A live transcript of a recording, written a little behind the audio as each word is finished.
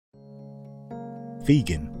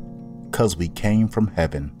vegan, 'cause we came from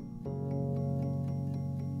heaven.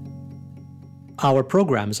 Our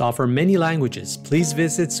programs offer many languages. Please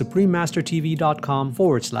visit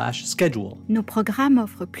suprememastertv.com/schedule. Nos programmes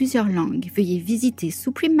offrent plusieurs langues. Veuillez visiter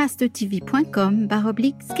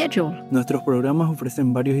suprememastertv.com/schedule. Nuestros programas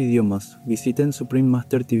ofrecen varios idiomas. Visiten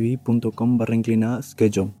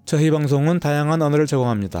suprememastertv.com/schedule. 저희 방송은 다양한 언어를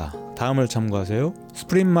제공합니다. 다음을 참고하세요.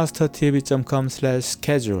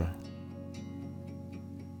 suprememastertv.com/schedule.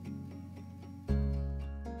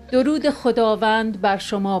 درود خداوند بر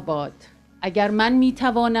شما باد. اگر من می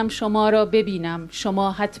توانم شما را ببینم،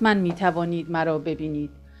 شما حتما می توانید مرا ببینید.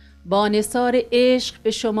 با نثار عشق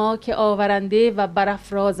به شما که آورنده و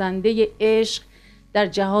برافرازنده عشق در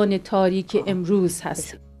جهان تاریک امروز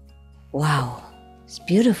هست. Wow, it's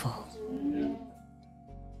beautiful.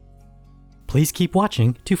 Please keep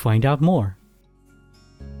watching to find out more.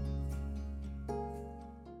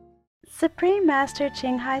 Supreme Master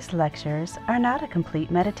Ching Hai's lectures are not a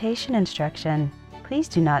complete meditation instruction. Please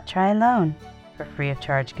do not try alone. For free of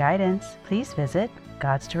charge guidance, please visit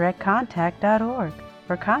godsdirectcontact.org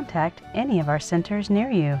or contact any of our centers near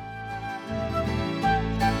you.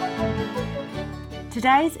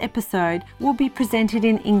 Today's episode will be presented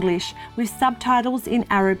in English with subtitles in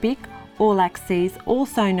Arabic, Aulaxese,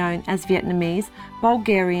 also known as Vietnamese,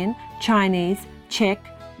 Bulgarian, Chinese, Czech,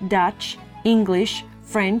 Dutch, English,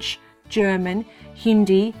 French, German,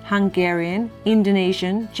 Hindi, Hungarian,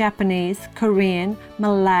 Indonesian, Japanese, Korean,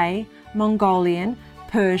 Malay, Mongolian,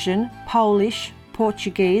 Persian, Polish,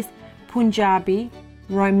 Portuguese, Punjabi,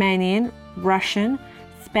 Romanian, Russian,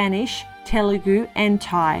 Spanish, Telugu, and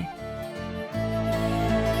Thai.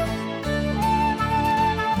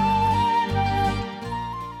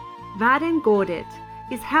 Varden Gordet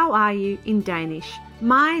is how are you in Danish.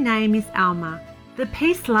 My name is Alma. The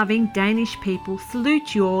peace-loving Danish people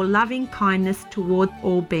salute your loving kindness toward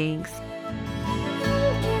all beings.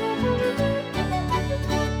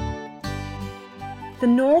 The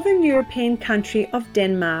northern European country of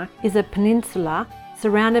Denmark is a peninsula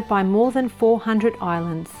surrounded by more than 400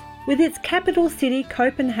 islands. With its capital city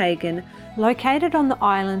Copenhagen located on the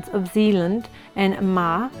islands of Zealand and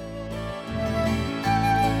Amager,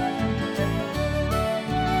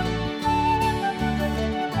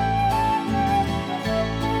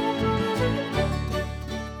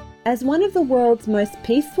 as one of the world's most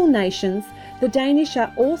peaceful nations, the Danish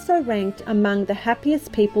are also ranked among the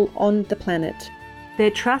happiest people on the planet.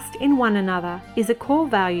 Their trust in one another is a core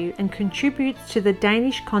value and contributes to the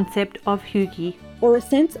Danish concept of hygge, or a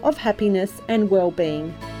sense of happiness and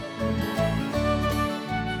well-being.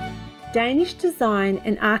 Danish design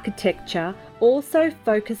and architecture also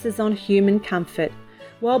focuses on human comfort,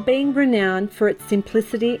 while being renowned for its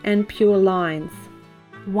simplicity and pure lines.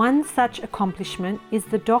 One such accomplishment is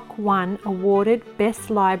the DOC1 awarded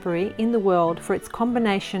Best Library in the world for its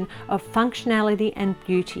combination of functionality and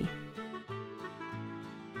beauty.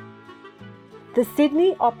 The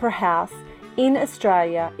Sydney Opera House in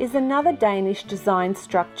Australia is another Danish design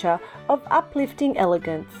structure of uplifting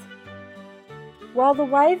elegance. While the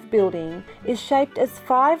Wave Building is shaped as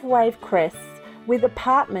 5 wave crests with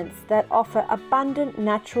apartments that offer abundant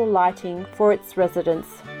natural lighting for its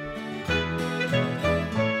residents.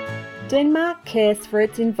 Denmark cares for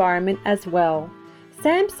its environment as well.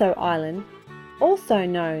 Samsø Island, also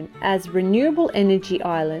known as Renewable Energy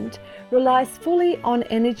Island, relies fully on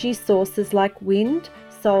energy sources like wind,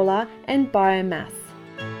 solar and biomass.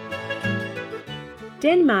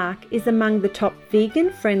 Denmark is among the top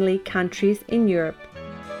vegan-friendly countries in Europe.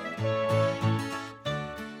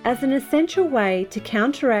 As an essential way to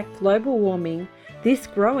counteract global warming, this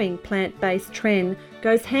growing plant-based trend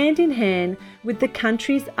goes hand in hand with the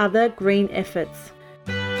country's other green efforts.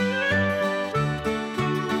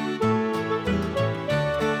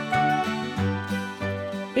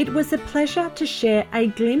 It was a pleasure to share a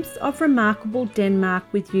glimpse of remarkable Denmark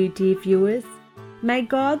with you, dear viewers. May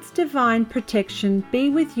God's divine protection be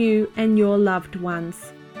with you and your loved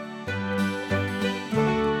ones.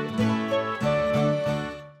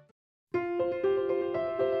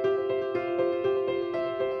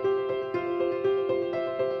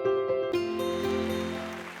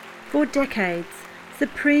 For decades,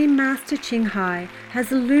 Supreme Master Ching Hai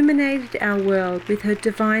has illuminated our world with her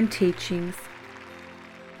divine teachings.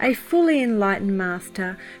 A fully enlightened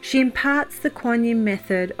master, she imparts the Kuan Yin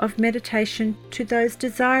method of meditation to those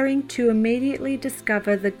desiring to immediately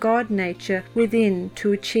discover the God nature within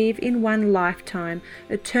to achieve in one lifetime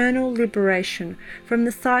eternal liberation from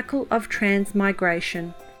the cycle of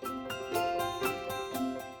transmigration.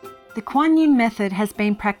 The Kuan Yin method has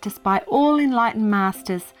been practiced by all enlightened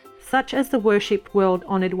masters such as the worshipped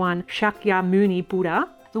world-honoured one Shakyamuni Buddha,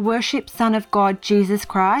 the worshipped Son of God Jesus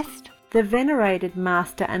Christ, the venerated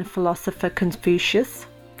Master and Philosopher Confucius,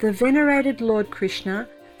 the venerated Lord Krishna,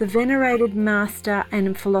 the venerated Master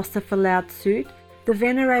and Philosopher Lao Tzu, the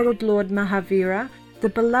venerated Lord Mahavira, the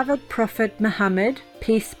beloved Prophet Muhammad,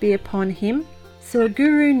 peace be upon him, Sir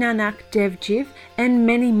Guru Nanak Dev Ji, and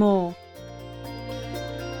many more.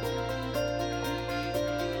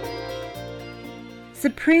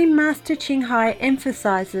 Supreme Master Ching Hai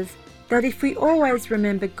emphasizes that if we always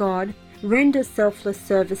remember God, render selfless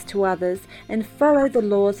service to others, and follow the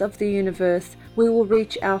laws of the universe, we will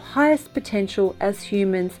reach our highest potential as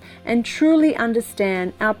humans and truly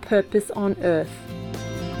understand our purpose on earth.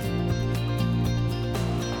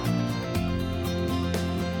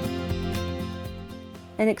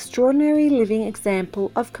 An extraordinary living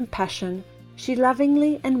example of compassion, she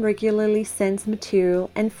lovingly and regularly sends material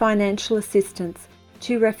and financial assistance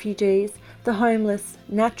to refugees, the homeless,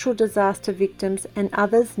 natural disaster victims, and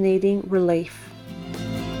others needing relief.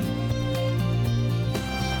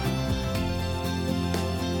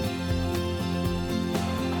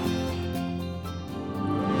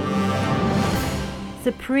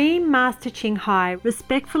 Supreme Master Ching Hai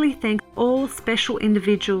respectfully thanks all special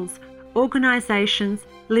individuals, organisations,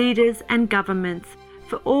 leaders and governments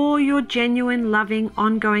for all your genuine, loving,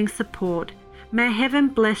 ongoing support. May heaven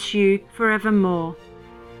bless you forevermore.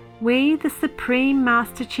 We, the Supreme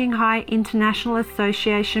Master Ching Hai International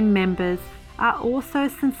Association members, are also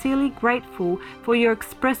sincerely grateful for your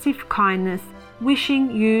expressive kindness,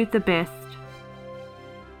 wishing you the best.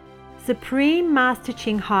 Supreme Master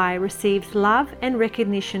Ching Hai receives love and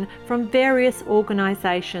recognition from various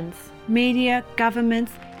organisations, media,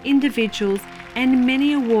 governments, individuals, and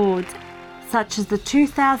many awards, such as the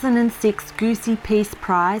 2006 Gusi Peace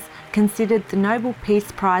Prize, considered the Nobel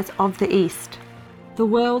Peace Prize of the East, the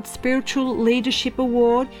World Spiritual Leadership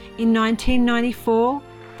Award in 1994,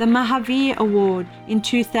 the Mahavir Award in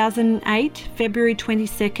 2008, February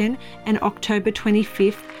 22nd and October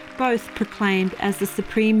 25th, both proclaimed as the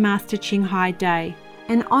Supreme Master Ching Hai Day,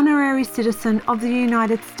 an honorary citizen of the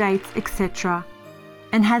United States, etc.,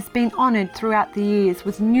 and has been honoured throughout the years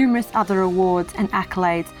with numerous other awards and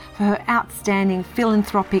accolades for her outstanding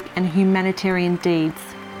philanthropic and humanitarian deeds.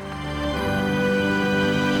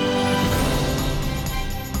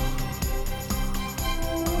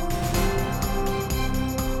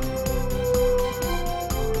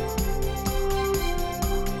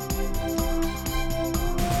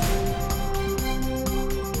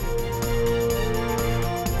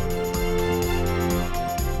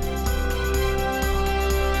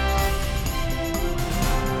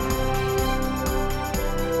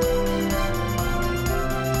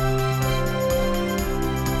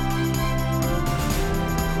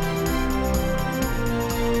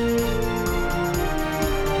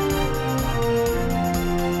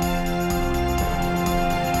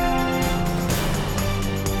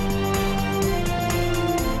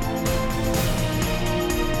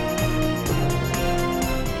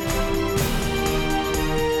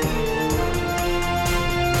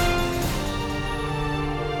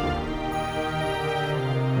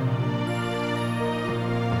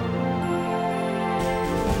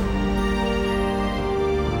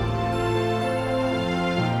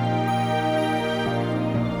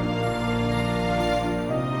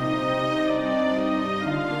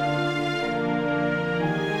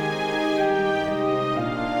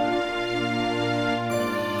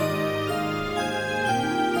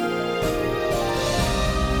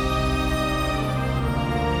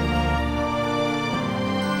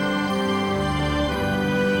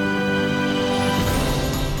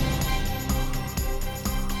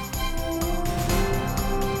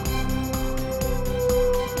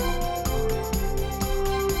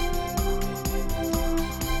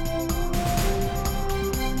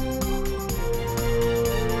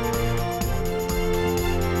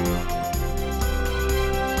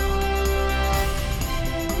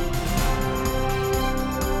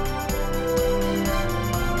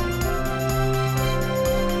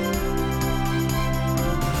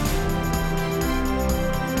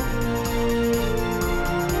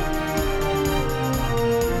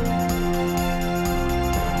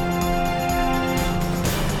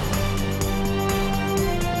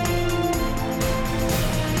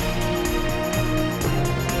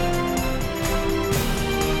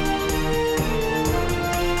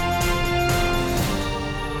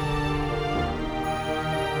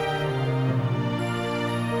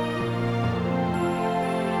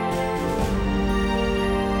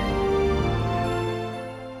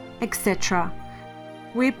 etc.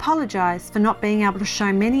 We apologise for not being able to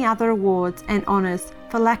show many other awards and honours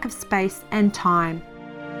for lack of space and time.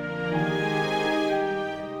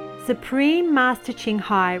 Supreme Master Ching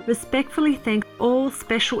Hai respectfully thanks all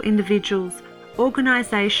special individuals,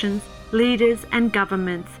 organisations, leaders and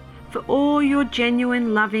governments for all your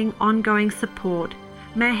genuine, loving, ongoing support.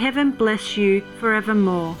 May heaven bless you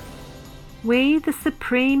forevermore. We, the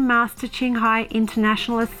Supreme Master Ching Hai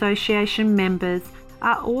International Association members,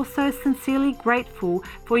 are also sincerely grateful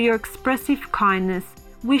for your expressive kindness,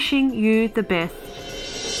 wishing you the best.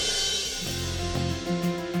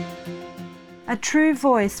 A true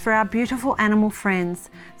voice for our beautiful animal friends,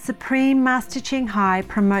 Supreme Master Ching Hai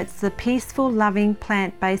promotes the peaceful, loving,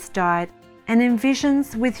 plant-based diet and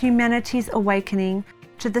envisions with humanity's awakening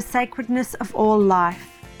to the sacredness of all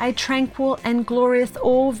life, a tranquil and glorious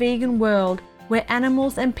all-vegan world where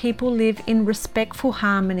animals and people live in respectful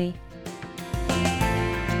harmony.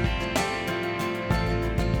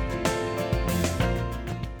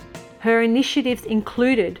 Her initiatives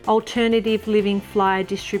included alternative living flyer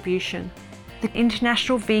distribution, the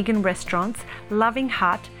international vegan restaurants, Loving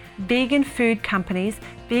Hut, vegan food companies,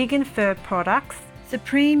 vegan fur products,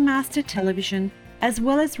 Supreme Master Television, as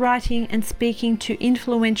well as writing and speaking to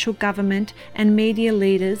influential government and media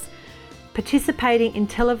leaders, participating in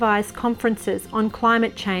televised conferences on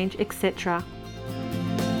climate change, etc.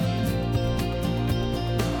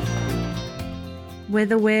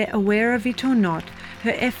 Whether we're aware of it or not,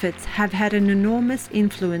 her efforts have had an enormous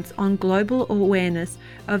influence on global awareness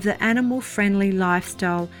of the animal-friendly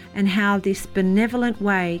lifestyle and how this benevolent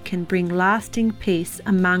way can bring lasting peace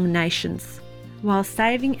among nations, while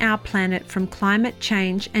saving our planet from climate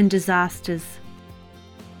change and disasters.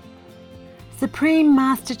 Supreme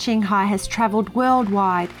Master Ching Hai has travelled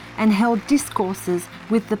worldwide and held discourses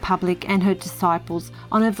with the public and her disciples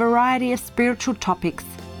on a variety of spiritual topics.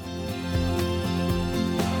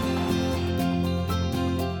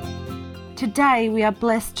 Today we are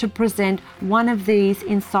blessed to present one of these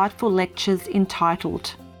insightful lectures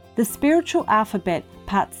entitled The Spiritual Alphabet,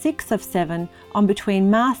 Part 6 of 7 on Between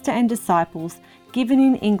Master and Disciples, given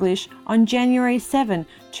in English on January 7,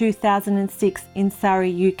 2006 in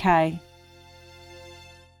Surrey, UK.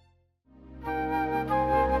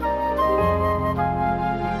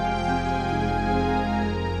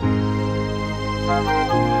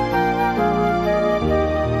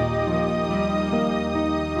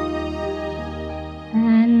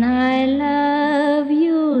 And I love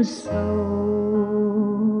you so.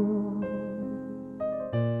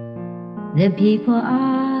 The people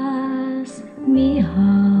ask me how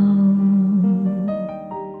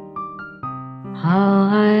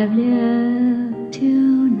I've lived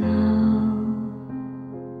till now.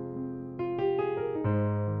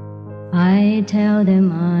 I tell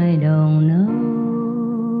them I don't know.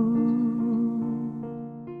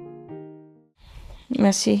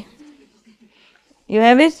 Merci. You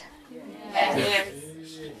have it? Yes.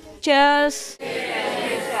 Cheers.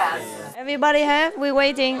 Yes. Everybody have? We're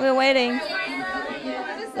waiting.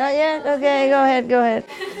 Not yet? Okay, go ahead.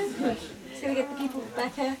 Shall we get the people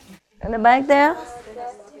back here? In the back there?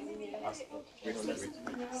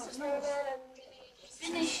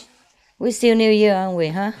 We're still New Year, aren't we,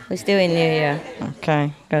 huh? We're still in New Year.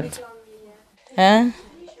 Okay, good. Huh?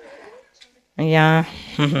 Yeah.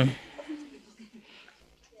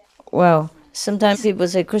 Well, sometimes people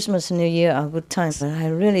say Christmas and New Year are good times, but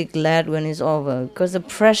I'm really glad when it's over because the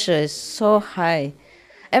pressure is so high.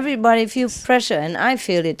 Everybody feels pressure, and I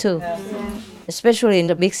feel it too, especially in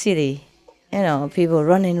the big city. You know, people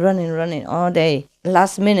running all day,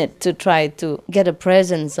 last minute to try to get a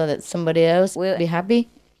present so that somebody else will be happy.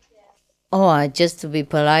 Or just to be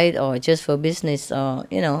polite, or just for business, or,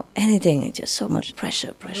 you know, anything. It's just so much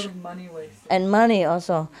pressure. And money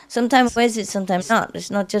also. Sometimes wasted, sometimes not. It's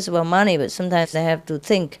not just about money, but sometimes they have to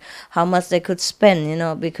think how much they could spend, you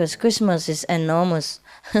know, because Christmas is enormous.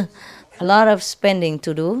 A lot of spending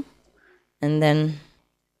to do. And then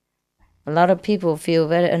a lot of people feel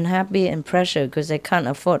very unhappy and pressure because they can't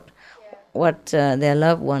afford what their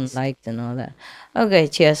loved ones liked and all that. Okay,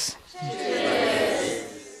 cheers.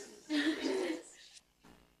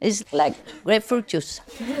 It's like grapefruit juice,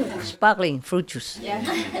 sparkling fruit juice. Yeah.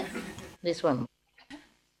 This one,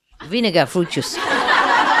 vinegar fruit juice.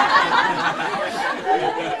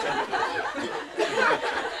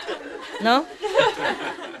 No?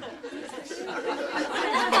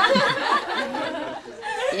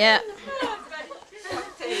 Yeah.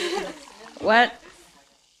 What?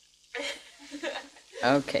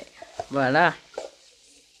 Okay. Voila.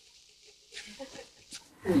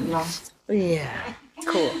 Yeah.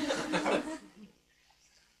 Cool.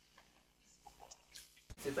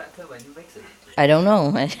 I don't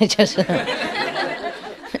know. I just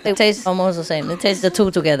It tastes almost the same. It tastes the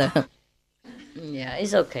two together. Yeah,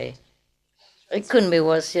 it's okay. It couldn't be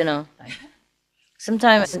worse, you know.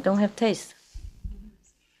 Sometimes it don't have taste.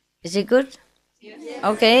 Is it good?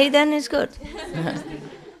 Okay, then it's good.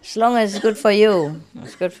 As long as it's good for you,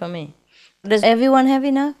 it's good for me. Does everyone have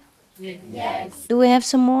enough? Yes. Do we have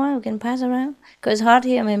some more we can pass around? Because it's hot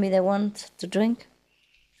here, maybe they want to drink.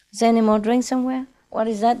 Is there any more drink somewhere? What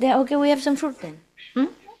is that there? Okay, we have some fruit then.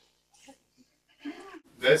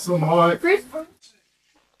 There's some more.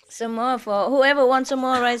 Some more for whoever wants some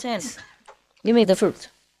more, raise hands. Give me the fruit.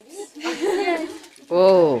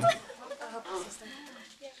 Whoa.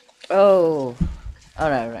 Oh. All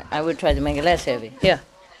right, all right. I will try to make it less heavy. Here.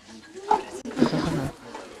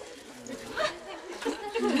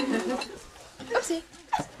 Oopsie.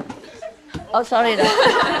 Oh, sorry.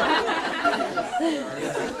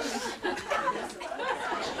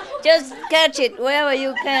 Just catch it wherever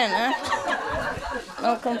you can, huh?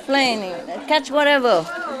 No complaining. Catch whatever.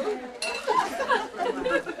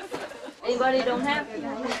 Anybody don't have?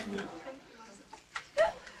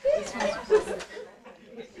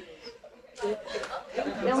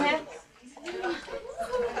 Don't have?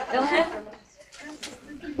 Don't have?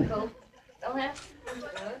 Cool. Don't have?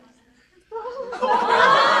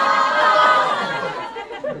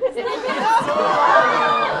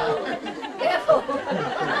 Careful.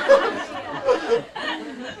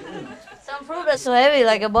 Some fruit is so heavy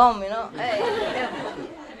like a bomb, you know. Hey, careful.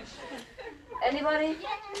 Anybody?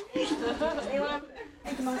 Anyone?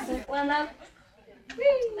 One up?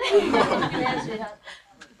 Yes, sweetheart.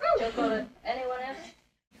 Chocolate. Anyone else?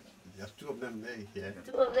 There's two of them there, yeah.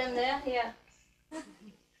 Two of them there? Here.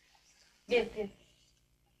 Give.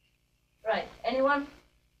 Right. Anyone?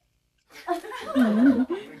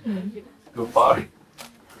 Go party.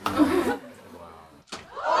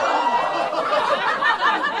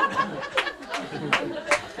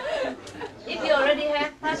 If you already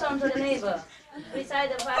have, pass on to the neighbor. Beside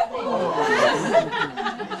the fireplace.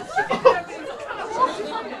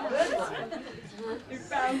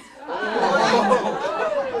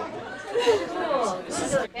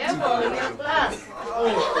 Careful with your glass.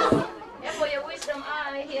 Careful your wisdom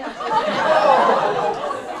eye here.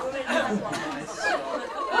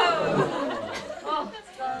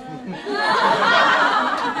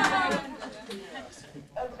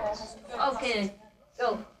 Okay, go.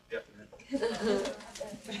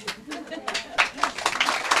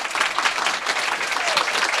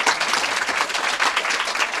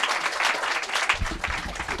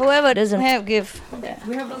 Whoever doesn't have, give.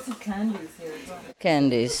 We have lots of candies here as well.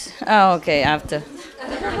 Candies. Oh, okay, after.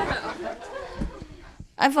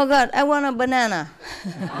 I forgot. I want a banana.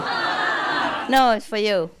 No, it's for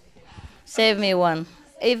you. Save me one.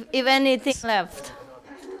 If anything left.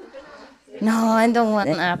 No, I don't want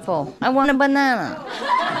an apple. I want a banana.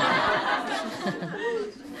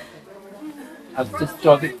 I've just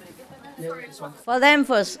dropped it. For them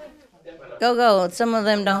first. Go. Some of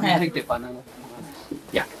them don't have. The banana.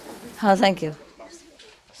 Yeah. Oh, thank you.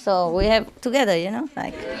 So we have together, you know,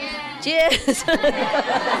 like. Cheers.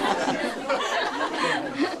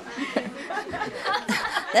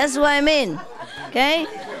 That's what I mean. Okay?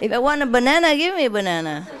 If I want a banana, give me a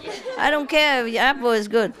banana. I don't care if your apple is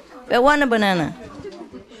good. If I want a banana.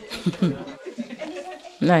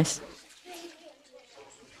 Nice.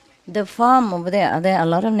 The farm over there, are there a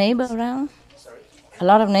lot of neighbors around? A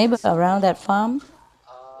lot of neighbors around that farm?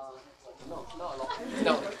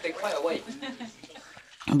 No, they're quite away.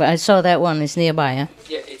 But I saw that one is nearby, huh?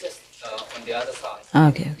 Yeah, it's just on the other side.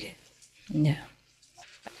 Okay. Yeah.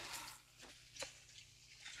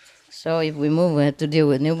 So if we move, we have to deal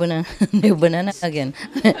with new banana again.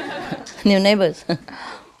 New neighbors.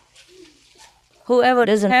 Whoever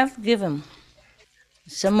doesn't have, give them.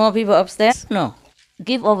 Some more people upstairs? No.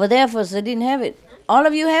 Give over there first, they didn't have it. All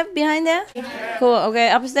of you have behind there? Yeah. Cool, okay,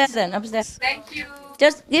 upstairs then, upstairs. Thank you.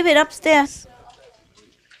 Just give it upstairs.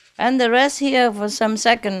 And the rest here for some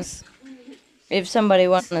seconds. If somebody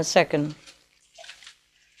wants a second.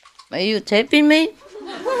 Are you taping me?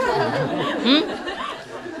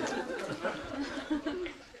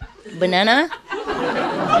 Banana?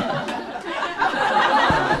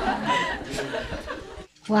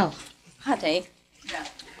 Wow, hot, eh? Yeah.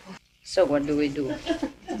 So what do we do?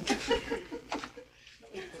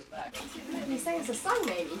 You sing us a song,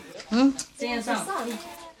 maybe? Sing a song. Song.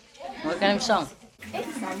 What kind of song?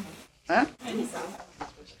 Any song. Huh? Any song.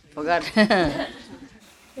 Forgot.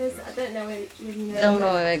 Because I don't know if you know. Don't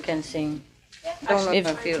know if I can sing. Don't know if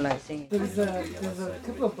I feel like singing. There's a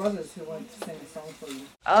couple of brothers who want to sing a song for you.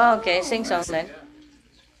 Oh, okay, sing song then.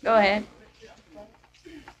 Go ahead.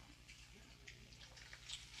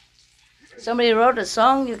 Somebody wrote a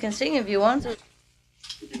song, you can sing if you want to.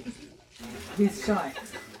 He's shy.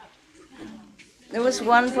 There was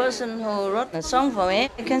one person who wrote a song for me.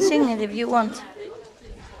 You can sing it if you want.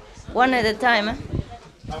 One at a time, eh?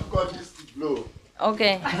 I've got this to blow.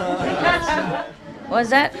 Okay. What's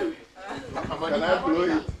that? Can I blow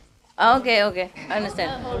it? Okay, okay. I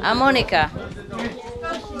understand. Harmonica.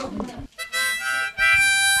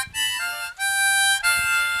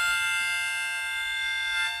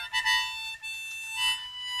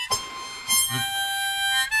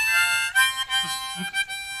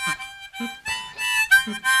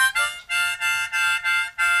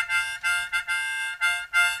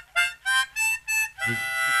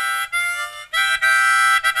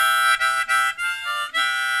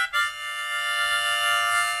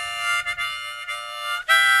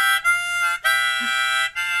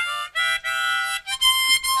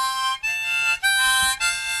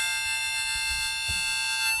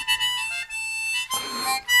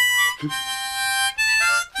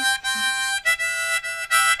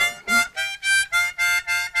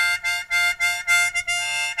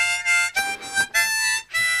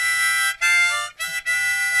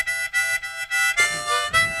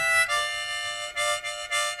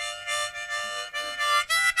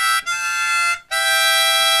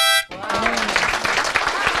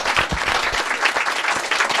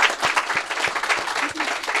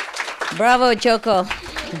 Bravo, Choco.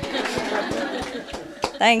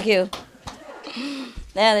 Thank you.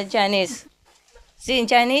 Now the Chinese. See in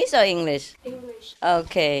Chinese or English? English.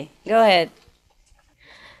 Okay, go ahead.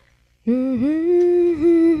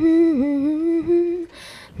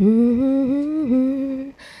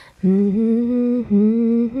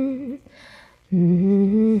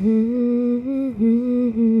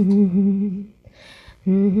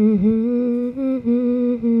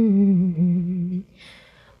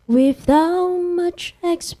 Without much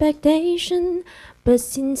expectation, but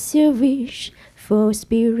sincere wish for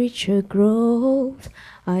spiritual growth,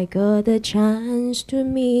 I got a chance to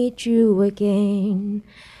meet you again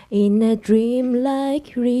in a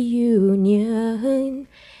dreamlike reunion,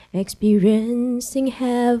 experiencing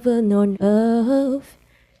heaven on earth,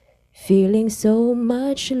 feeling so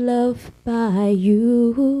much love by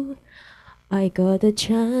you. I got a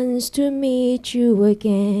chance to meet you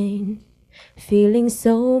again, feeling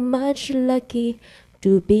so much lucky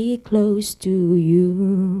to be close to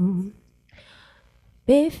you.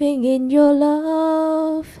 Bathing in your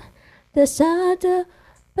love, the subtle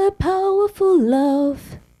but powerful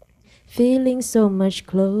love, feeling so much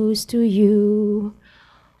close to you.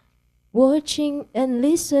 Watching and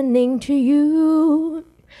listening to you,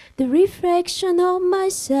 the reflection of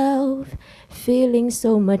myself, feeling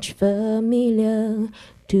so much familiar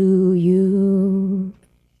to you.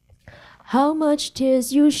 How much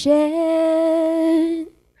tears you shed,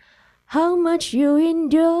 how much you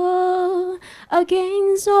endure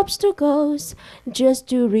against obstacles just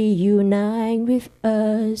to reunite with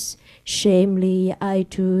us. Shamefully, I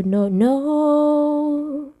do not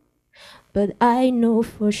know, but I know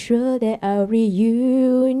for sure that our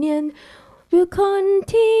reunion will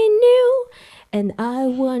continue, and I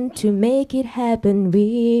want to make it happen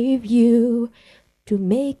with you, to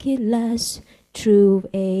make it last through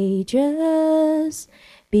ages,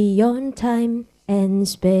 beyond time and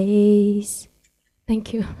space.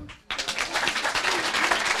 Thank you.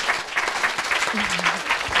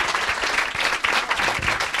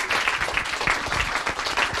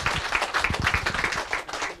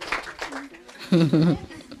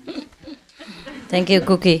 Thank you,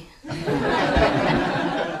 Cookie.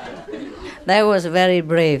 That was very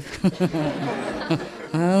brave.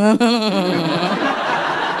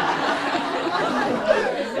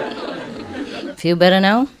 Feel better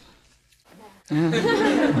now?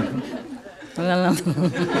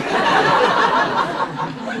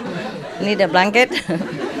 Need a blanket?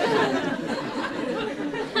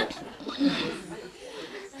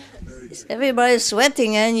 Everybody's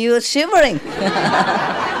sweating and you're shivering.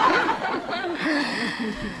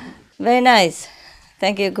 Very nice.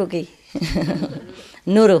 Thank you, Cookie.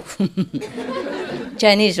 Noodle.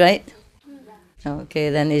 Chinese, right? Okay,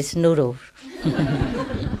 then it's noodle.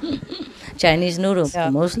 Chinese noodles are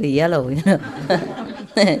mostly yellow, you know,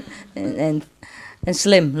 and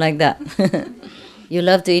slim like that. You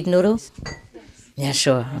love to eat noodles? Yeah,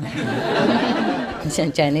 sure.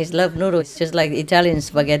 Chinese love noodles, just like Italian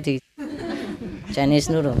spaghetti. Chinese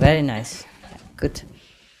noodle, very nice. Good.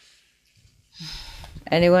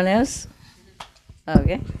 Anyone else?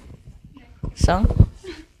 Okay. Song?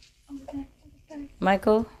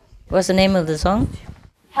 Michael, what's the name of the song?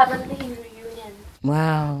 Heavenly Reunion.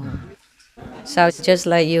 Wow. Sounds just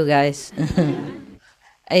like you guys.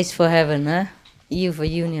 H for heaven, huh? U for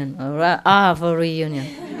union, or R for reunion.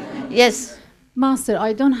 Yes. Master,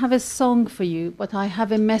 I don't have a song for you, but I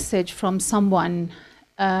have a message from someone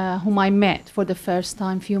whom I met for the first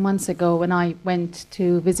time a few months ago when I went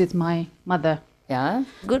to visit my mother. Yeah,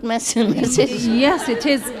 good message. Yes, it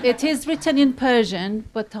is. It is written in Persian,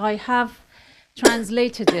 but I have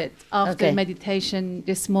translated it after meditation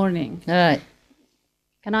this morning. All right.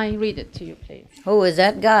 Can I read it to you, please? Who is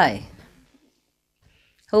that guy?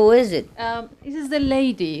 Who is it? This is the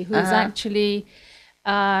lady who is actually,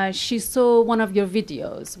 she saw one of your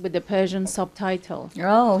videos with the Persian subtitle.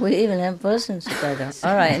 Oh, we even have Persian subtitle.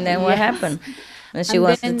 All right, and then what happened? And she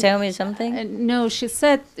wants to tell me something? No, she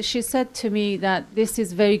said to me that this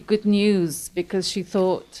is very good news because she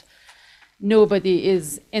thought nobody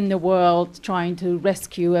is in the world trying to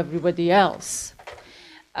rescue everybody else.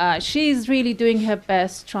 She's really doing her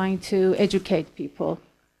best trying to educate people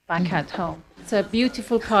back at home. It's a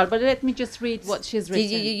beautiful part, but let me just read what she's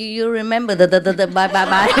written. You remember the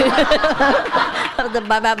bye-bye the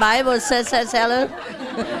bye-bye Bible seller?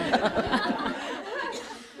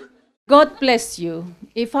 God bless you.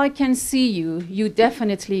 If I can see you, you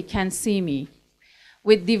definitely can see me.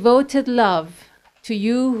 With devoted love to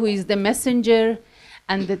you who is the messenger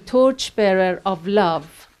and the torchbearer of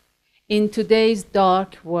love in today's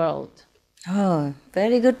dark world. Oh,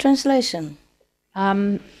 very good translation.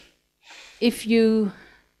 If you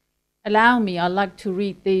allow me, I'd like to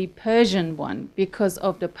read the Persian one because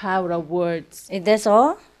of the power of words. That's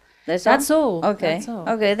all? That's all. Okay. That's all.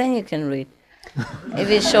 Okay, then you can read. If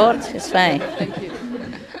it's short, it's fine. Thank you.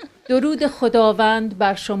 درود خداوند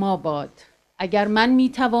بر شما باد. اگر من می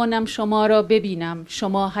توانم شما را ببینم،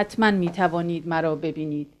 شما حتما می توانید مرا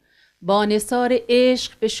ببینید. با نثار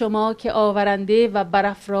عشق به شما که آورنده و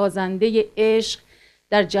برافرازنده عشق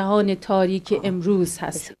در جهان تاریک امروز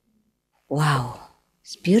هستید. Wow,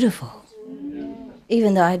 it's beautiful.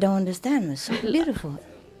 Even though I don't understand, it's so beautiful.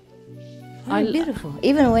 Beautiful.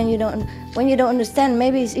 Even when you don't understand,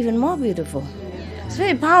 maybe it's even more beautiful. It's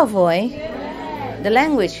very powerful, eh? The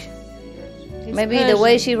language. It's maybe Persian. The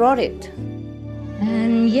way she wrote it.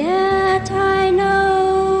 And yet I know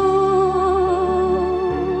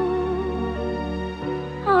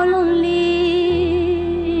how lonely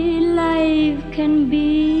life can be.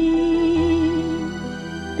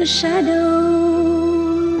 The shadow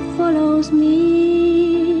follows me,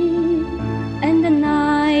 and the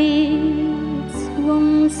nights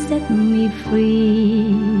won't set me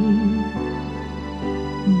free.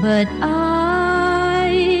 But I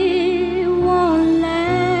won't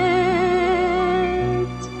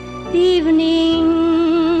let the evening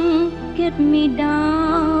get me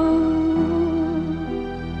down.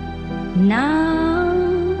 Now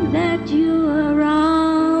that you're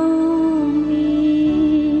around me.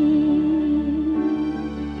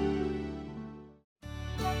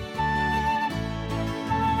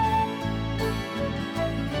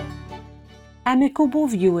 Amicable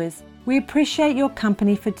viewers, we appreciate your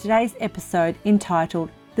company for today's episode entitled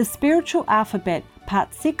The Spiritual Alphabet,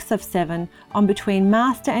 Part 6 of 7 on Between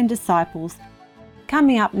Master and Disciples.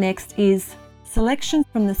 Coming up next is Selections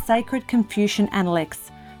from the Sacred Confucian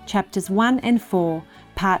Analects, Chapters 1 and 4,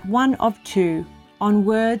 Part 1 of 2, on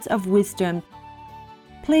Words of Wisdom.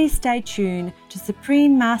 Please stay tuned to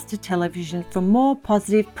Supreme Master Television for more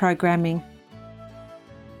positive programming.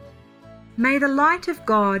 May the light of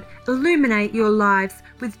God illuminate your lives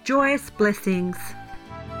with joyous blessings.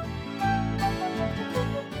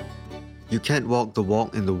 You can't walk the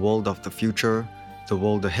walk in the world of the future, the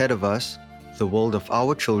world ahead of us, the world of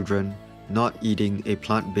our children, not eating a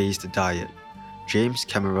plant-based diet. James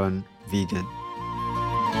Cameron, vegan.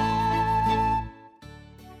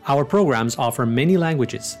 Our programs offer many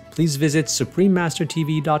languages. Please visit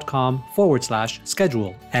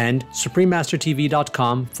suprememastertv.com/schedule and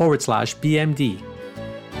suprememastertv.com/BMD.